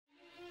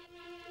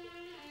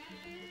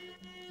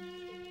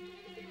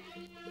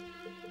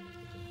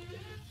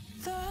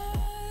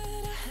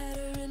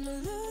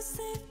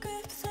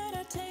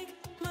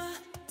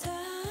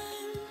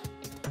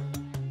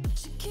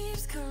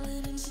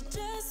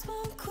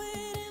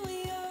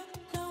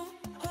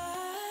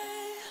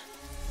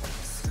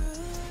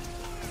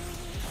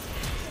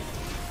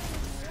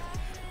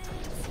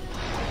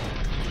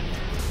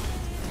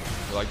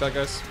that,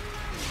 guys.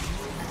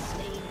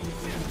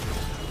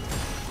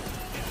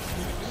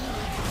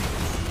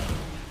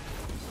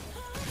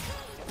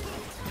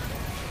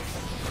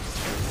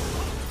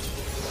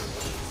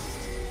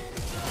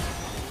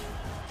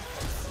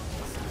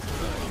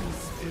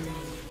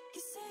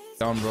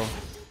 Down, bro.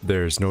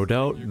 There's no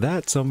doubt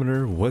that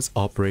summoner was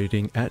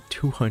operating at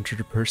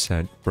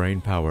 200%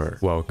 brain power.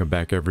 Welcome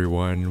back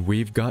everyone,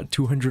 we've got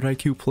 200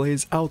 IQ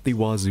plays out the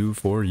wazoo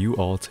for you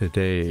all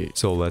today.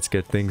 So let's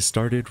get things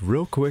started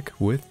real quick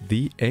with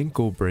the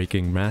ankle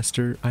breaking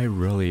master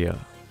Irelia.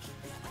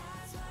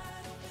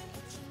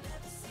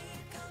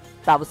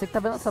 Tá, você que tá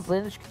vendo essa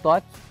play no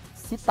TikTok,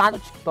 se tá no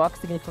TikTok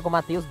significa que eu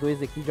matei os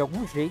dois aqui de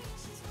algum jeito.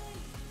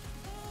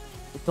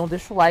 Então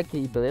deixa o like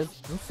aí, beleza?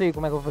 Não sei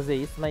como é que eu vou fazer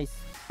isso, mas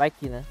vai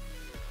que, né?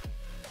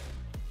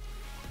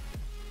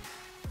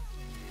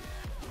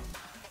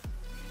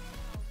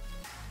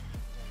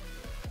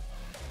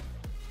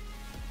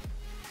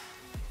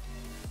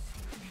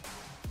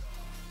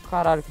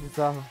 Caralho, que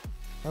bizarro.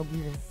 É o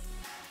Given.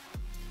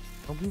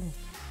 É o Given.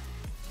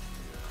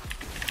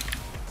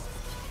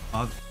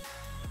 Hold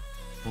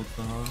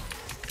the hog.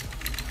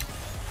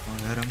 Oh,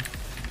 hit him.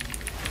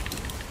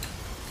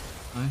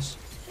 Nice.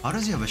 How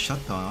does he have a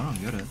shutdown? I don't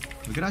get it.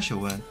 We could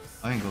actually win.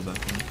 I can go back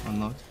in.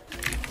 Unlocked.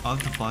 I'll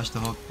have to flash the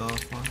hook though.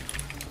 Fuck.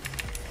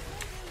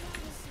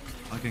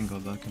 I can go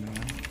back in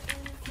again.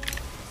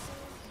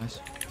 Nice.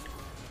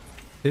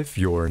 If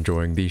you're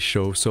enjoying the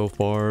show so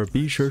far,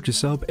 be sure to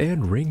sub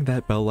and ring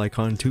that bell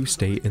icon to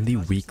stay in the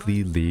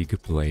weekly league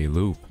play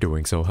loop.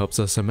 Doing so helps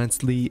us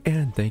immensely,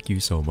 and thank you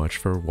so much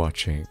for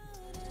watching.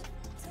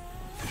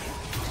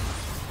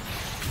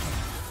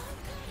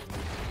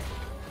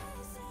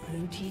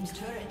 Blue team's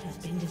turret has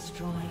been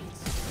destroyed.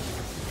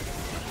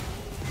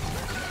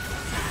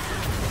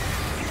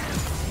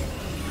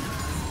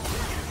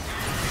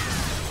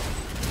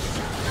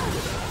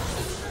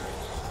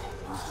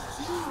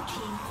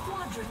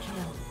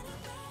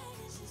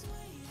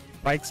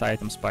 Spikes,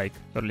 item spike,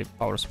 early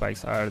power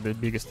spikes are the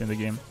biggest in the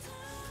game.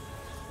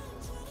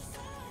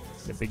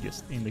 The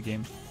biggest in the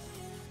game.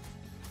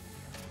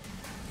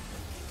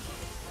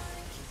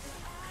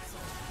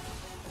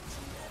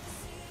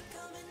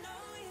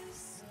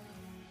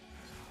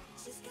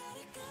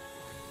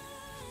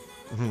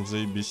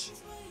 Заебись.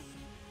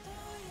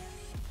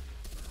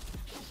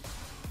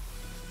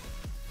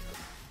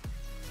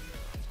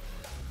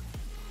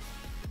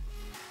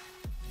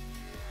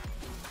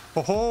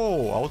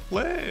 Oh,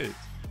 Outplays!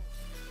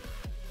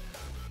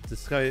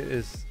 This guy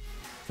is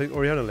playing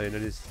Oriana lane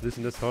and he's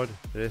losing this hard.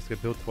 And he has to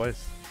get built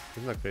twice.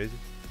 Isn't that crazy?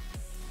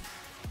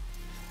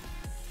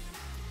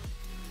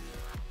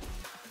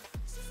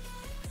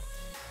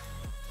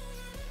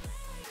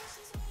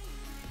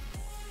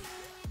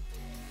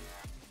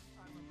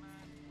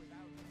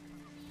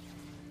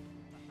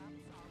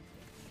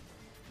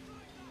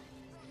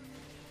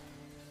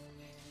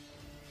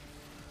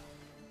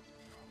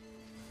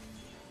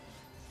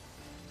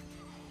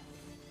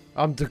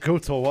 I'm the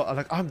GOAT or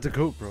what? I'm the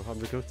GOAT, bro. I'm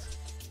the GOAT.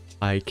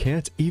 I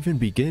can't even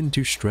begin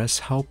to stress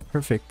how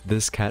perfect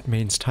this cat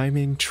main's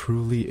timing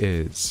truly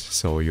is,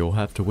 so you'll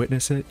have to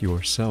witness it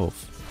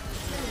yourself.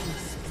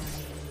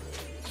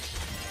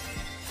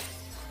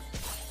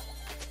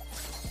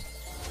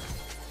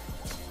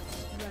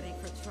 Ready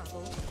for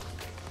trouble.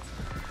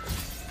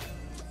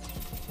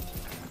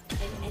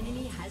 An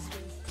enemy has been.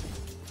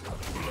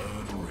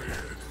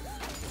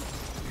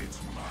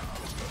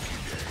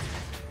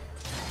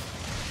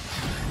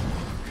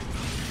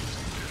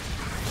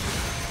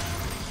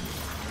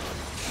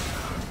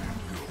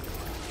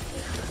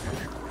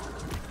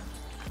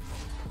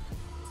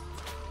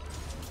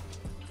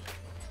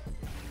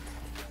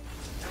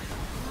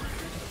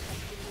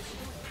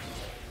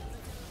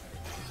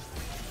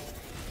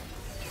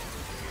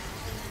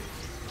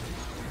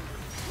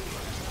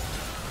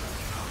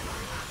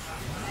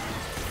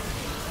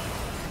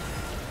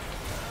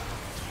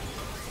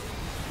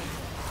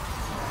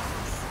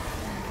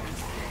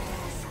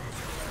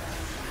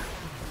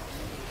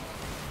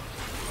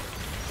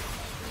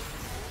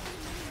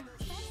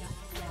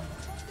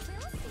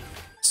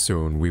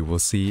 Soon we will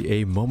see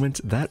a moment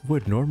that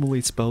would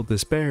normally spell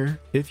despair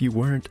if you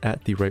weren't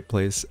at the right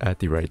place at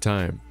the right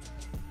time.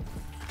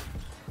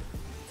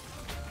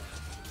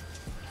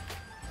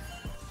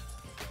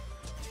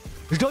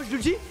 Dodge the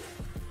G?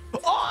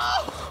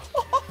 Oh!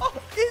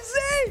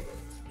 Insane!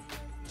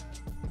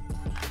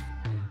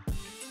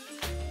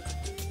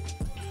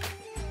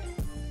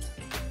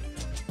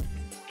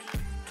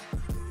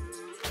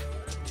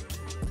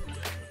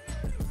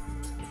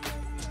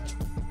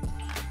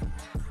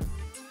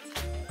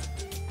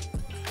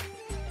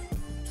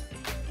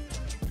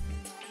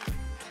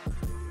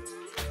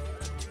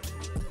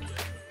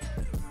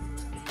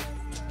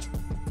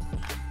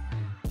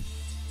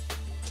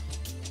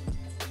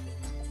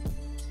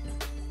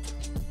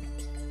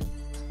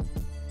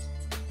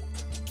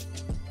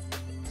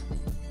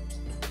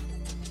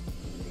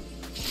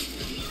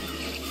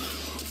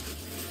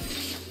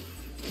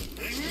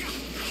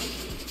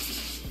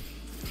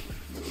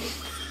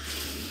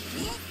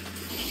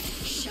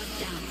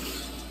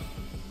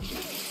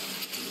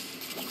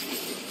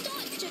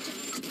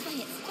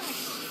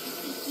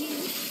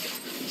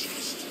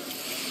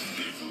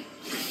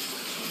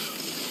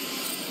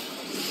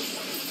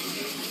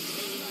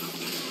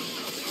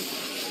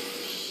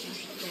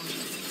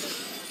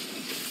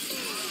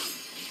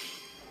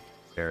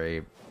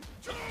 Very.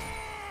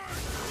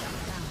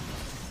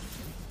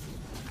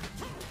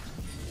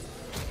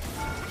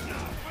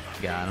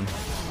 Got him.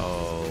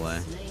 Oh,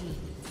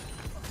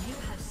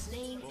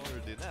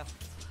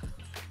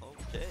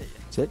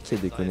 C'est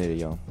déconné les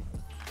gars.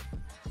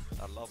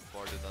 I love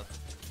Vindata.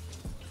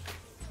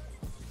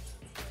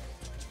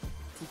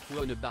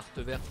 Fous-toi une barre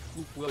verte,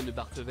 fous-toi une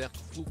barre verte,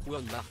 fous-toi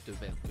une barre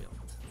verte.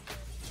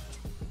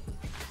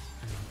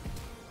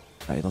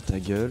 Allez dans ta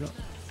gueule.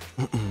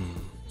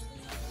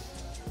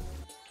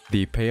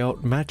 The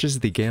payout matches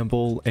the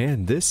gamble,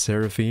 and this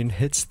Seraphine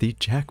hits the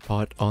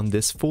jackpot on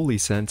this fully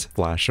sent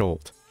flash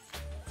ult.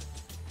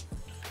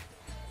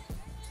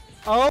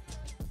 Oh!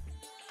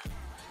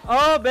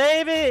 Oh,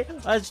 baby!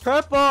 A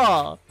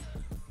triple!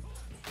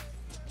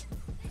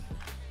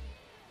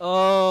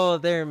 Oh,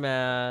 they're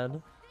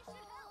mad.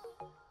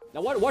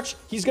 Now watch,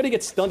 he's gonna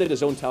get stunned at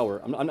his own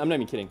tower. I'm not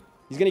even kidding.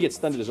 He's gonna get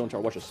stunned at his own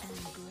tower. Watch this.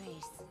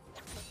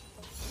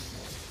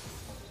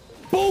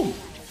 Boom!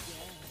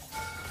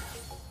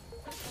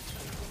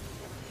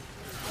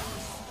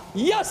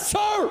 Yes,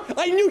 sir!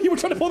 I knew he would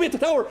try to pull me at the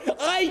tower.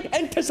 I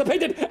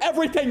anticipated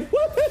everything.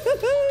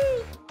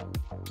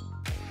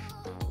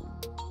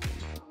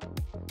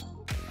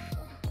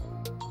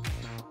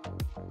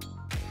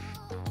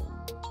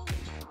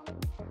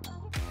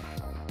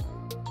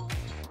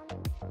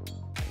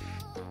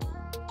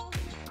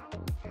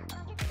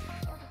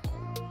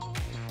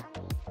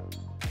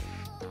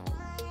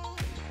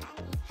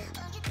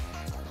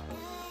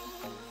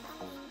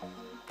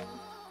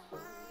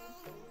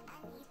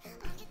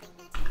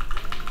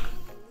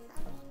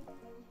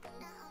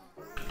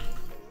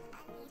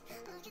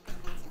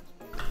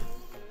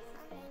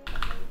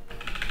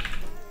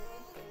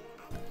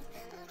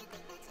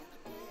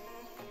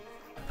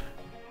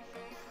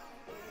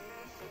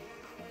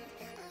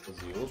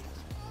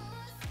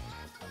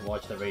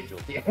 Watch the rage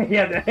ult.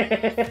 Yeah.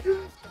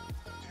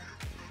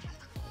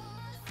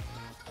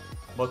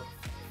 But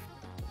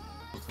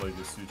it's like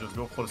this, you just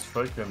go for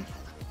strike and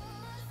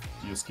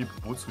you skip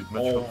boots with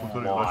magical footer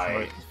and rush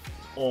right.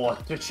 Oh,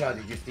 Twitcha,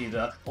 did you see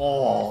that?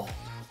 Oh.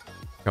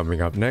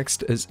 Coming up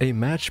next is a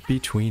match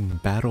between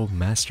battle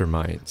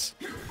masterminds.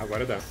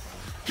 Agora dá.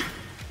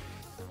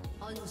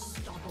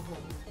 Unstoppable.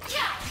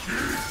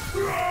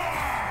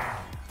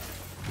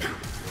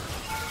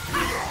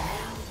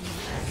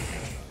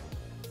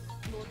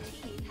 Your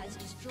team has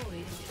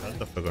destroyed a turret.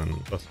 Tá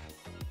pegando. Nossa.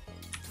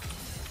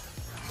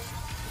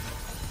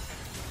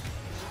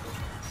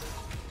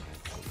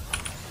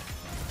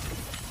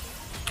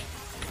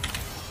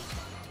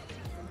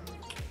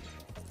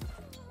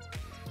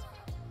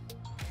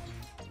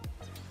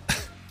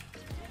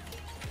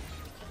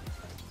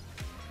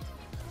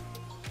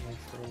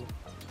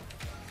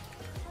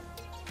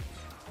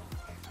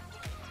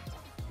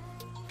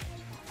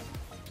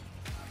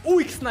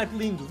 Ui, que snipe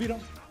lindo, viram?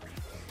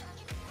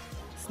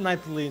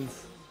 Snipe lindo.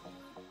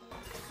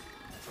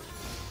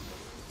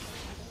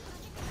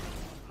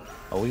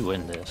 Oh, we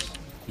win this.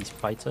 He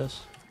fights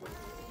us.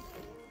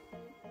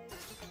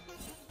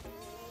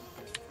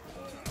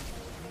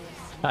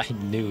 I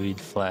knew he'd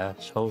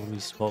flash. Holy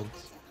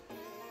smokes.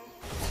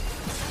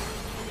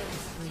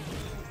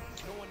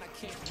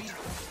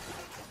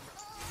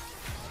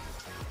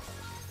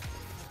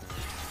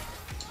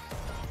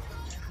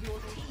 Your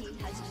team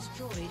has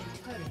destroyed a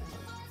turret.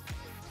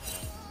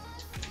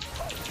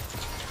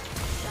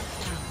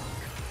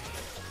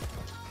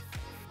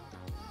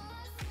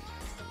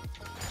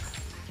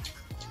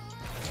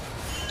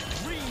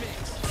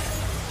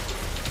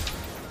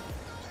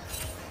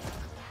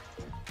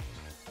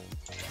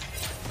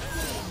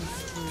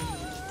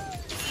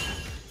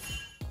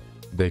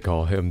 They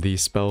call him the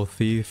Spell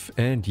Thief,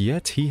 and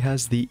yet he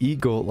has the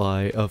eagle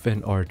eye of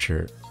an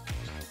archer.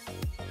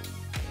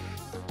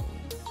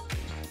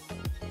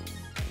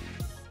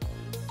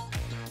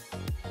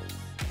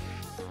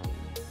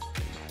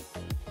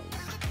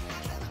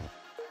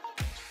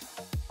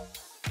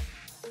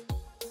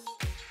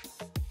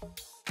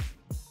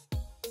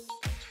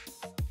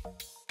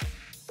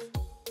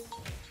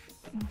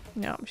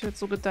 Ja, hab ich jetzt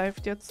so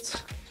gedived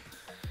jetzt.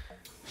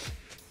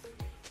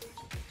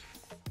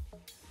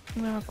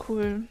 Ja,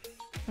 cool.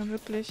 Ja,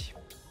 wirklich.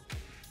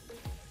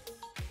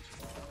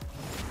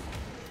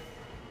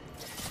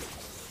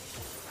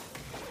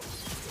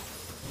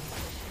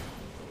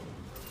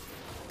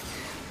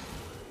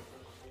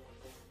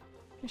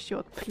 Ich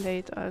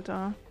Outplayed,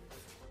 Alter.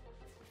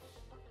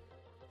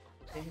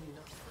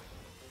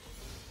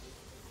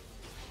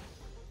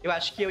 Eu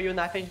acho que eu e o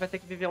Knife a gente vai ter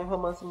que viver um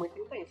romance muito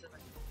intenso, né?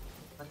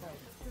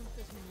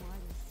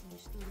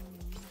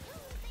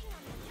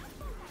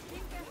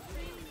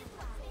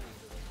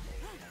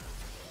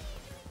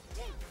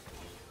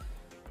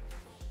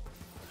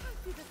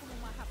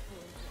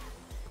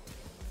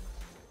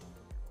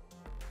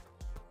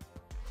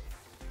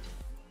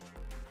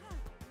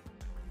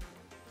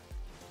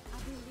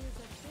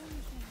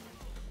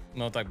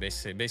 No tak běž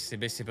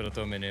si pro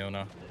toho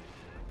miniona.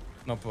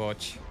 No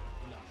pojď.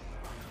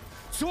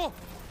 Co?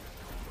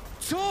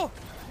 Co?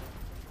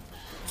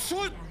 Co?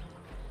 Your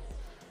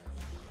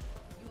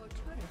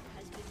turret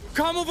has been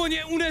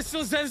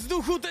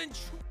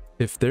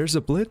If there's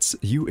a blitz,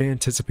 you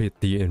anticipate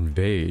the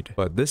invade,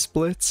 but this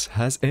blitz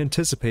has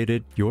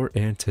anticipated your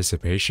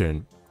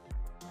anticipation.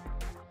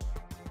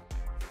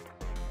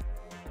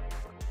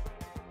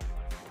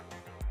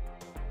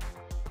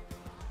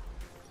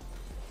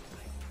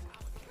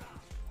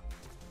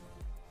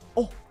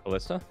 Oh!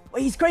 Ballista?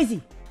 Wait, he's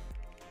crazy!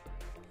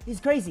 He's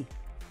crazy!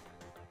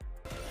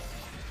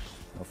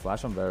 No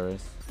flash on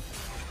Varus.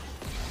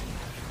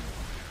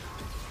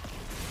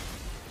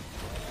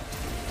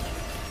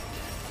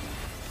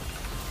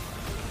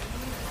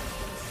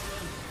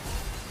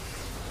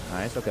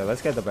 Nice, okay,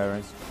 let's get the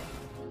Barons.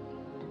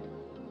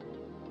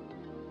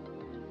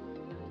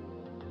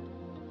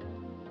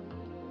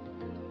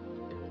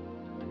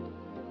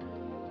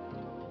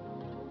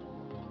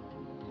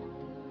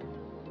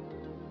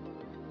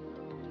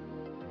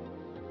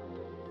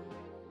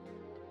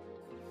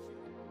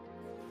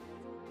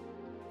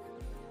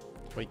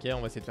 Ok,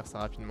 on va essayer de faire ça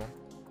rapidement.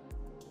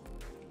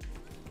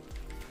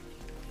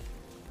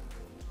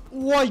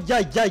 Oh, aïe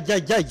aïe aïe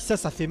aïe aïe,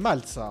 ça fait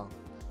mal ça.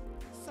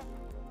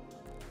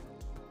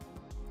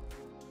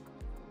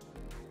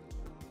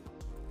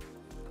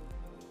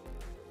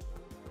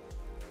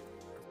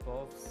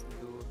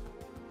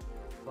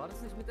 War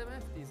das nicht mit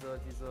MF, dieser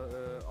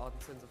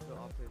Artensensor für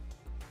AP?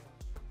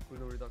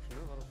 Cooldown Reduction,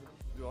 ne? War das wirklich?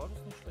 Ja, das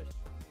ist nicht schlecht.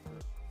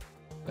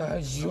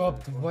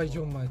 Ёб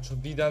твою мать, что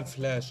видал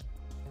флэш.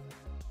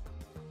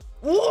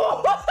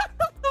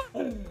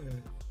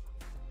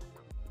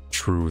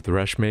 True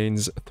Thresh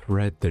mains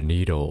thread the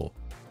needle.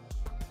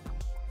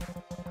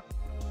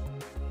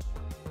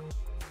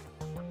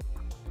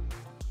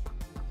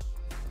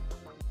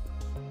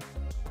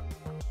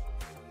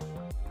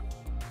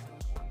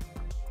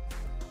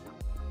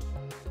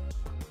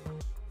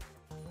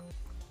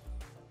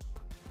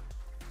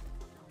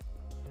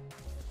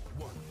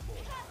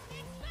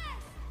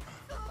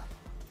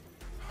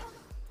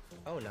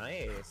 Oh,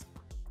 nice.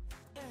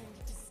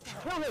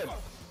 Kill him!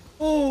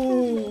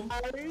 Oh!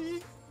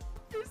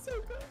 You're so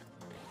good.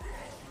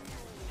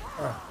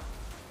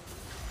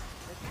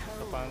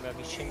 Kapanga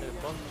vicino del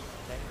bot,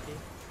 attenti,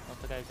 non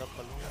toccare troppo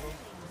a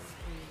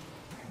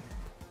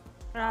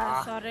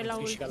lungo. Sorry, la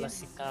Fish ulti.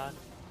 classica,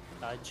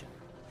 dodge.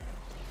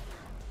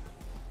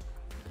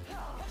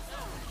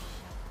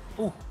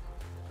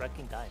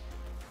 Wrecking guy.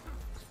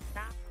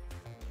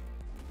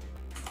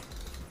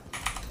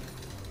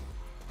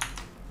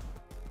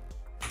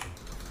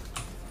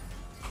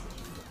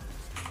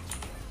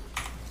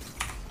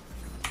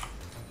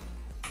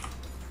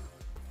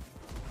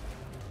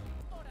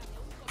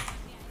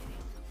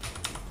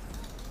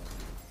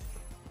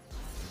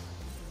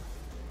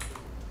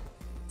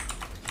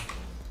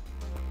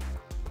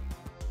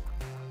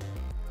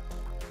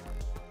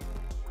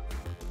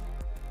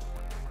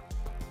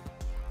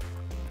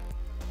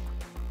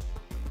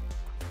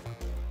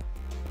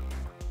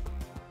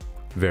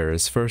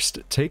 Varus first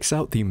takes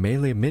out the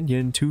melee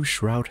minion to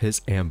shroud his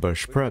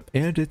ambush prep,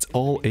 and it's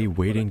all a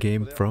waiting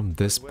game from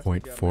this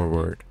point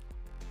forward.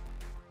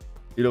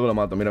 Y luego lo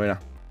mato, mira, mira.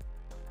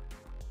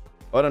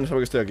 Ahora no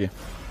sabe que estoy aquí.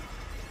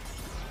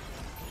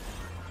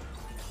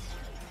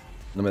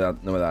 No me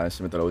da,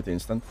 si meto la ulti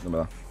instant, no me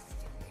da.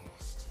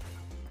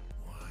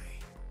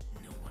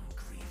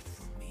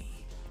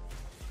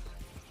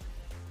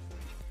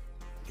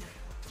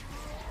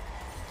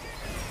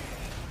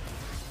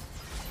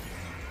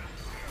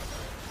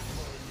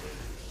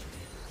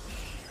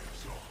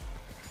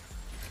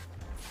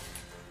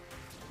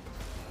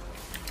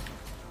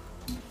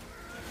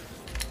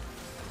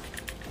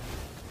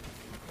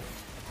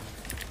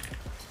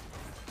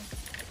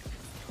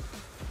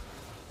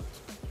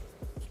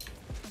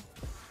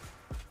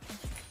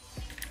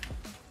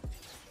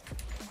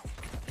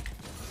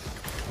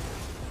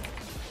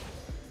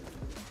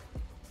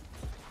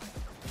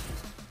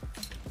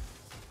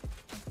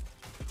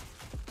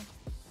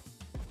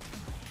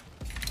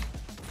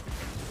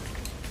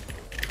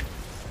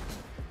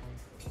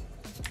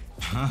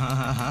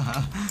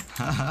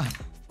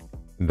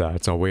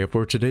 That's all we have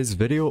for today's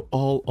video,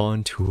 all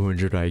on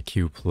 200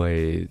 IQ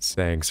plays.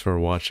 Thanks for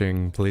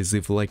watching. Please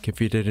leave a like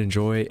if you did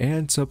enjoy,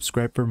 and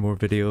subscribe for more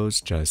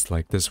videos just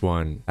like this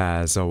one.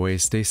 As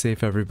always, stay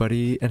safe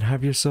everybody, and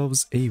have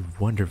yourselves a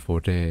wonderful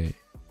day.